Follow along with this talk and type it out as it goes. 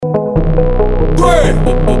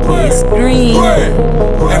It's green.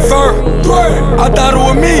 At first, I thought it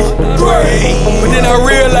was me, but then I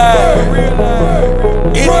realized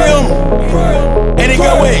it's them. And it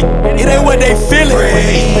go away. It ain't what they feeling,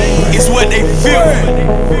 it's what they feel.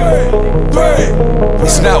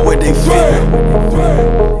 It's not what they feel,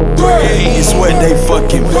 it's what they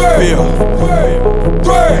fucking feel.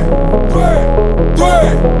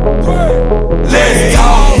 Let's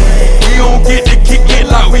talk. We don't get to kick it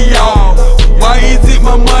like we all. Why is it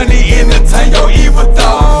my money entertain your evil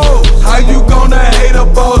thoughts? How you gonna hate a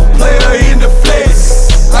boss player in the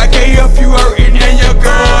flesh? I can't help you hurting and your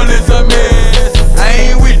girl is a mess.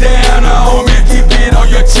 I ain't with down, homie, keep it on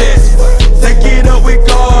your chest. Take it up with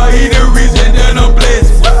God, he the reason that I'm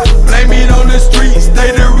blessed. Blame it on the streets,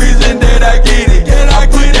 they the reason that I get it. I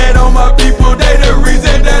put that on my people, they the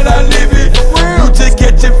reason that I live it. You just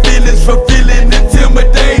catching feelings for feeling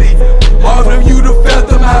intimidated. All of you to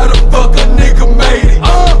fathom how the fuck a nigga made it.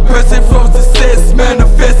 Pressing for success,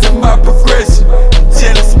 manifesting my progression.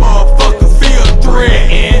 Jealous motherfucker feel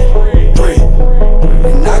threatened.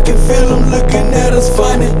 And I can feel them looking at us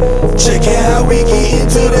funny, checking how we get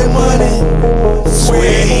into that money.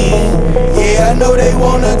 Sweating, yeah, I know they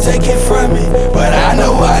wanna take it from me, but I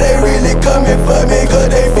know why they really coming for me, cause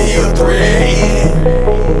they feel threatened.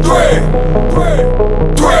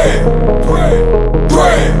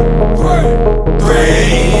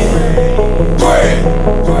 Threatened.